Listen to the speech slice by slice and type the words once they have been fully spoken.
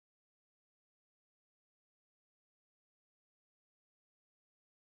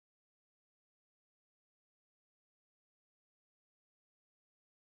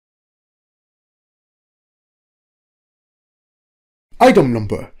Item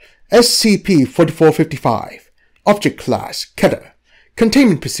Number SCP-4455 Object Class Keter.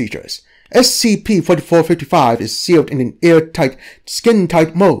 Containment Procedures. SCP-4455 is sealed in an airtight,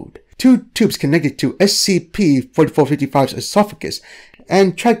 skin-tight mode. 2 tubes connected to SCP-4455's esophagus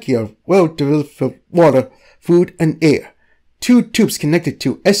and trachea will deliver water, food, and air. 2 tubes connected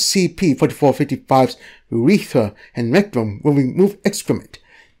to SCP-4455's urethra and rectum will remove excrement.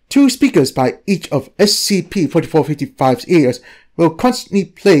 2 speakers by each of SCP-4455's ears will constantly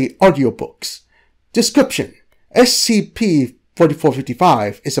play audiobooks. Description: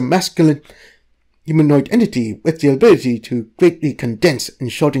 SCP-4455 is a masculine humanoid entity with the ability to greatly condense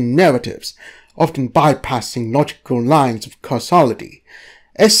and shorten narratives, often bypassing logical lines of causality.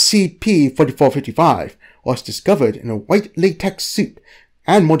 SCP-4455 was discovered in a white latex suit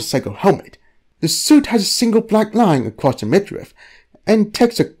and motorcycle helmet. The suit has a single black line across the midriff and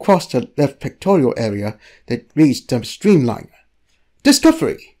text across the left pectoral area that reads the Streamliner.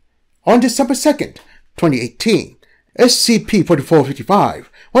 Discovery: on December 2nd, 2018, SCP-4455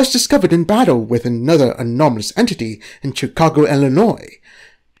 was discovered in battle with another anomalous entity in Chicago, Illinois.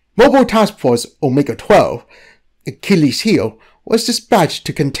 Mobile Task Force Omega-12, Achilles' Heel, was dispatched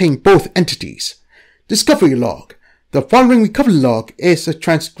to contain both entities. Discovery Log. The following recovery log is a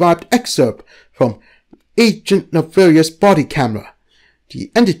transcribed excerpt from Agent Nefarious body camera.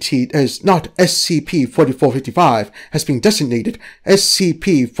 The entity that is not SCP-4455 has been designated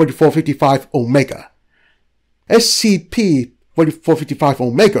SCP-4455 Omega. SCP-4455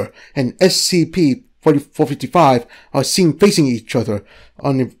 Omega and SCP-4455 are seen facing each other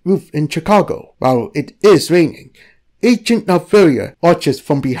on a roof in Chicago while it is raining. Agent Nefarious watches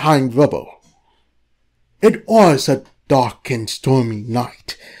from behind rubble. It was a dark and stormy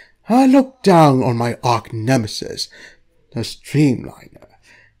night. I looked down on my arch nemesis, the Streamliner.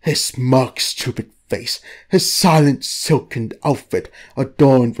 His smug, stupid face, his silent, silken outfit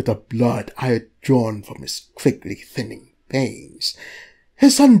adorned with the blood I had drawn from his quickly thinning veins.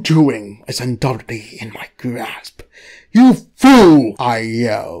 His undoing was undoubtedly in my grasp. "You fool!" I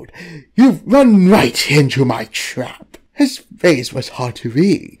yelled. "You've run right into my trap." His face was hard to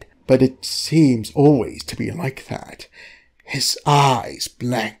read, but it seems always to be like that. His eyes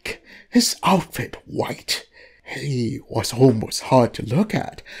blank, his outfit white. He was almost hard to look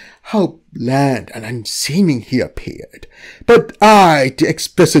at. How bland and unseeming he appeared. But I, the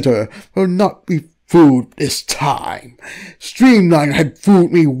Expositor, will not be fooled this time. Streamliner had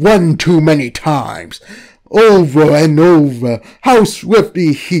fooled me one too many times. Over and over, how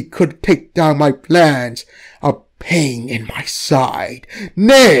swiftly he could take down my plans. A pain in my side.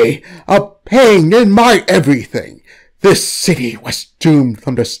 Nay, a pain in my everything. This city was doomed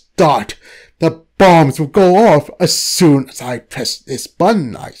from the start. The bombs will go off as soon as I press this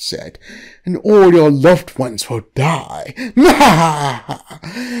button, I said, and all your loved ones will die.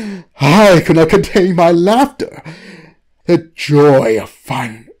 I could not contain my laughter. The joy of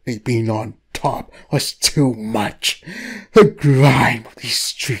finally being on top was too much. The grime of these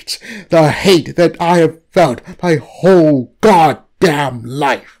streets, the hate that I have felt my whole goddamn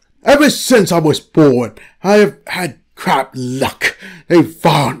life. Ever since I was born, I have had crap luck. They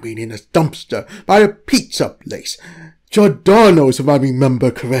found me in a dumpster by a pizza place. Giordano's, if I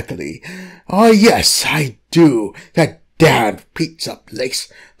remember correctly. Ah, yes, I do. That damned pizza place.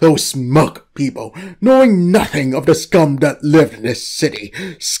 Those smug people, knowing nothing of the scum that lived in this city.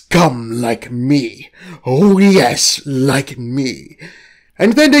 Scum like me. Oh, yes, like me.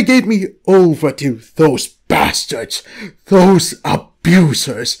 And then they gave me over to those bastards, those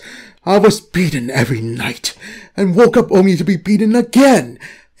abusers. I was beaten every night, and woke up only to be beaten again.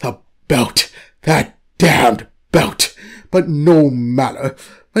 The belt, that damned belt. But no matter,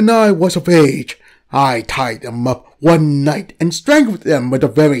 when I was of age, I tied them up one night and strangled them with the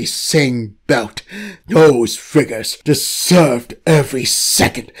very same belt. Those figures deserved every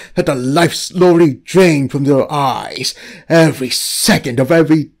second that the life slowly drained from their eyes. Every second of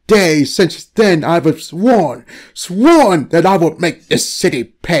every day since then I have sworn that I would make this city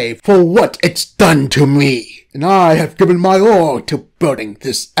pay for what it's done to me. And I have given my all to building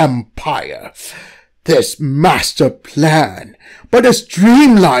this empire, this master plan. But this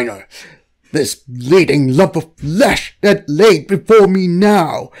Streamliner, this bleeding lump of flesh that laid before me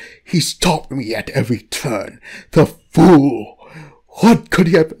now, he stopped me at every turn. The fool! What could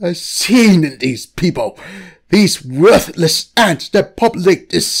he have seen in these people? These worthless ants that populate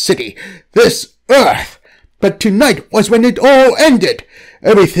this city, this earth. But tonight was when it all ended.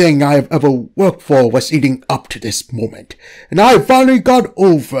 Everything I have ever worked for was leading up to this moment, and I finally got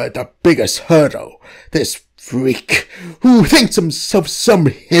over the biggest hurdle. This freak who thinks himself some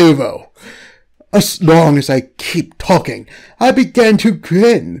hero. As long as I keep talking, I begin to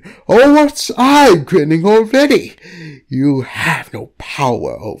grin. Or was I grinning already? You have no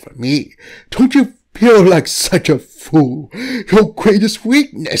power over me. Don't you feel like such a fool? Your greatest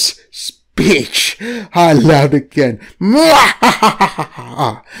weakness, speech. I laughed again.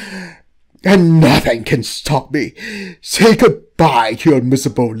 And nothing can stop me. Say goodbye to your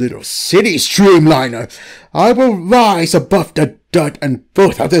miserable little city, Streamliner. I will rise above the dirt and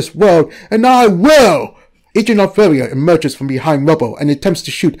filth of this world, and I will! Agent Ophelia emerges from behind rubble and attempts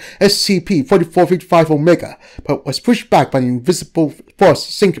to shoot SCP-4455 Omega, but was pushed back by the invisible force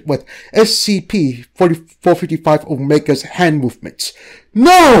synced with SCP-4455 Omega's hand movements.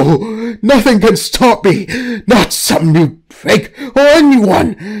 No! Nothing can stop me! Not some new prig or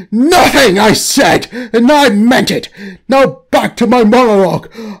anyone! Nothing, I said! And I meant it! Now back to my monologue!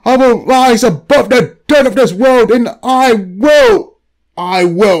 I will rise above the dirt of this world, and I will!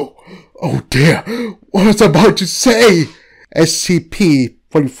 Oh dear, what was I about to say?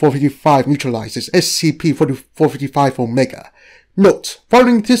 SCP-4455 neutralizes SCP-4455 Omega. Note,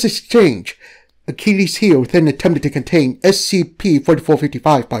 following this exchange, Achilles' heel then attempted to contain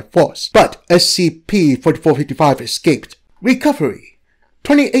SCP-4455 by force, but SCP-4455 escaped. Recovery.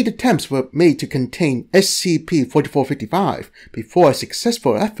 28 attempts were made to contain SCP-4455 before a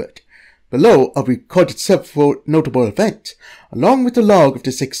successful effort. Below are recorded several notable events, along with the log of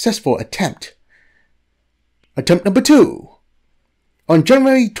the successful attempt. Attempt number 2. On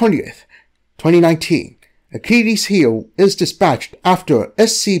January 20th, 2019, Achilles' heel is dispatched after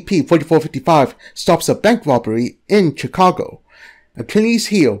SCP-4455 stops a bank robbery in Chicago. Achilles'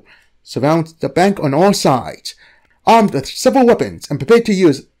 heel surrounds the bank on all sides, armed with several weapons and prepared to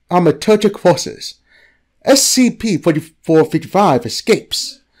use armaturgic forces. SCP-4455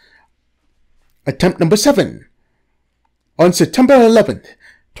 escapes. Attempt number 7. On September 11th,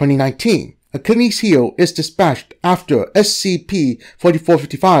 2019, Achilles' heel is dispatched after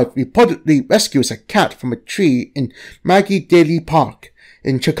SCP-4455 reportedly rescues a cat from a tree in Maggie Daly Park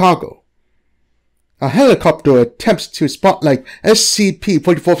in Chicago. A helicopter attempts to spotlight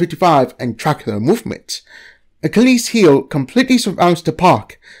SCP-4455 and track their movements. Achilles' heel completely surrounds the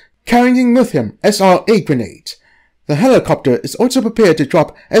park, carrying with him SRA grenades. The helicopter is also prepared to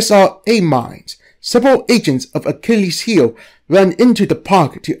drop SRA mines. Several agents of Achilles' heel run into the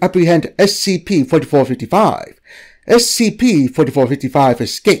park to apprehend SCP-4455. SCP-4455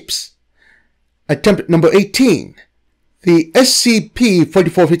 escapes. Attempt number 18. The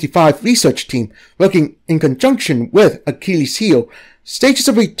SCP-4455 research team, working in conjunction with Achilles' heel, stages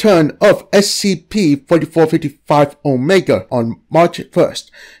a return of SCP-4455 Omega on March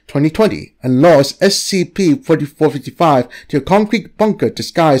 1st, 2020, and lures SCP-4455 to a concrete bunker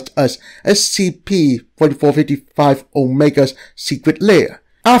disguised as SCP-4455 Omega's secret lair.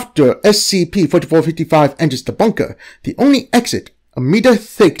 After SCP-4455 enters the bunker, the only exit, a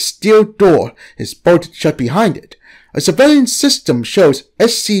meter-thick steel door, is bolted shut behind it. A surveillance system shows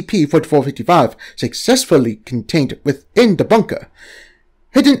SCP-4455 successfully contained within the bunker.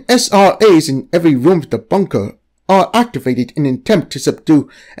 Hidden SRAs in every room of the bunker are activated in an attempt to subdue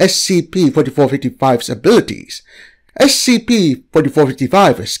SCP-4455's abilities.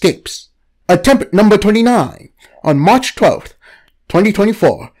 SCP-4455 escapes. Attempt number 29. On March 12th,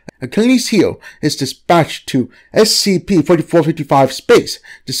 2024, Achilles' heel is dispatched to SCP-4455 space,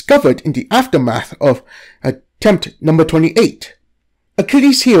 discovered in the aftermath of Attempt number 28.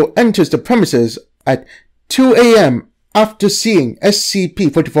 Achilles' heel enters the premises at 2 a.m. after seeing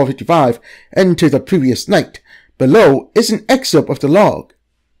SCP-4455 enter the previous night. Below is an excerpt of the log.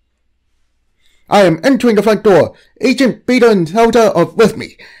 I am entering the front door. Agent Beta and Delta are with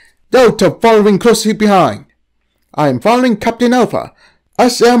me. Delta following closely behind. I am following Captain Alpha.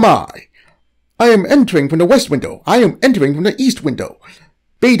 As am I. I am entering from the west window. I am entering from the east window.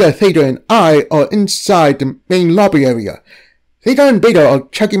 Beta, Theta, and I are inside the main lobby area. Theta and Beta are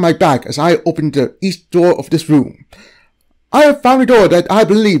checking my back as I open the east door of this room. I have found a door that I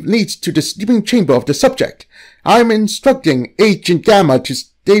believe leads to the sleeping chamber of the subject. I am instructing Agent Gamma to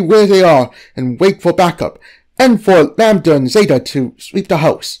stay where they are and wait for backup, and for Lambda and Zeta to sweep the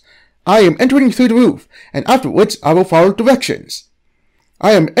house. I am entering through the roof, and afterwards I will follow directions.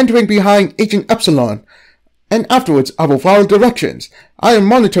 I am entering behind Agent Epsilon, and afterwards I will follow directions. I am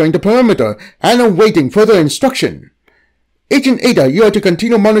monitoring the perimeter and awaiting further instruction. Agent Ada, you are to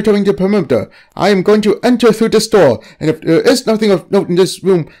continue monitoring the perimeter. I am going to enter through this door, and if there is nothing of note in this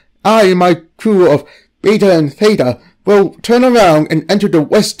room, I and my crew of Beta and Theta will turn around and enter the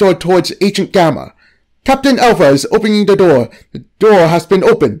west door towards Agent Gamma. Captain Alpha is opening the door. The door has been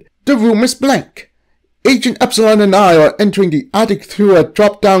opened. The room is blank. Agent Epsilon and I are entering the attic through a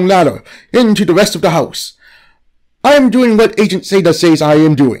drop-down ladder into the rest of the house. I am doing what Agent Zeta says I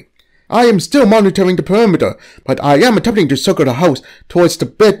am doing. I am still monitoring the perimeter, but I am attempting to circle the house towards the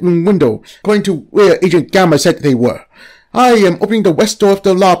bedroom window, going to where Agent Gamma said they were. I am opening the west door of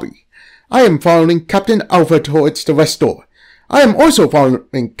the lobby. I am following Captain Alpha towards the west door. I am also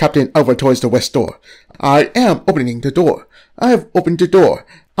following Captain Alpha towards the west door. I am opening the door. I have opened the door.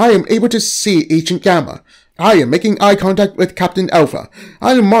 I am able to see Agent Gamma. I am making eye contact with Captain Alpha.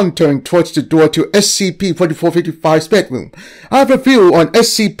 I am monitoring towards the door to SCP-4455's bedroom. I have a view on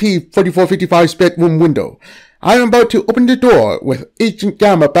SCP-4455's bedroom window. I am about to open the door with Agent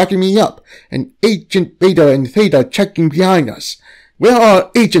Gamma backing me up and Agent Beta and Theta checking behind us. Where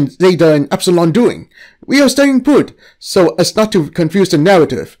are Agent Zeta and Epsilon doing? We are staying put, so as not to confuse the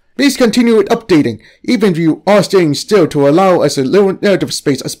narrative. Please continue with updating, even if you are staying still to allow as little narrative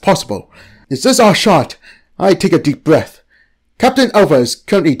space as possible. Is this our shot? I take a deep breath. Captain Alpha is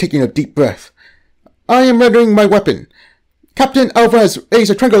currently taking a deep breath. I am readying my weapon. Captain Alpha has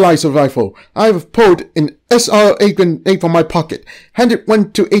raised a tranquilizer rifle. I have pulled an SRA grenade from my pocket, handed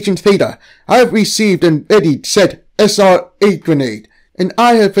one to Agent Theta. I have received and readied said SRA grenade, and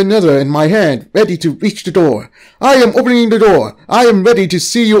I have another in my hand, ready to reach the door. I am opening the door. I am ready to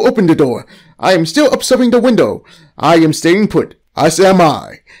see you open the door. I am still observing the window. I am staying put, as am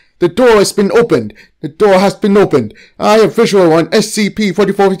I. The door has been opened. The door has been opened. I have visual on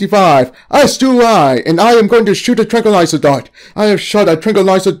SCP-4455. As do I, and I am going to shoot a tranquilizer dart. I have shot a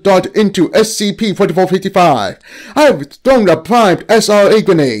tranquilizer dart into SCP-4455. I have thrown a primed SRA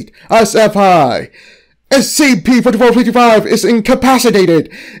grenade. As have I. SCP-4455 is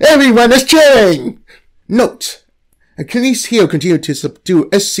incapacitated. Everyone is cheering! Note: Achilles Heel continued to subdue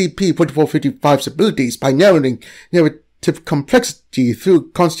SCP-4455's abilities by narrowing narrative complexity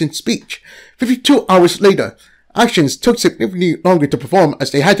through constant speech. 52 hours later, actions took significantly longer to perform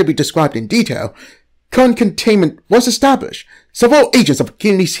as they had to be described in detail. Current containment was established. Several agents of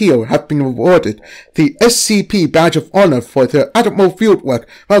Achilles Heel have been awarded the SCP Badge of Honor for their admirable fieldwork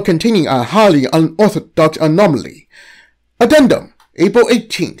while containing a highly unorthodox anomaly. Addendum: April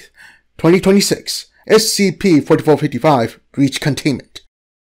 18th, 2026. SCP-4455 reached containment.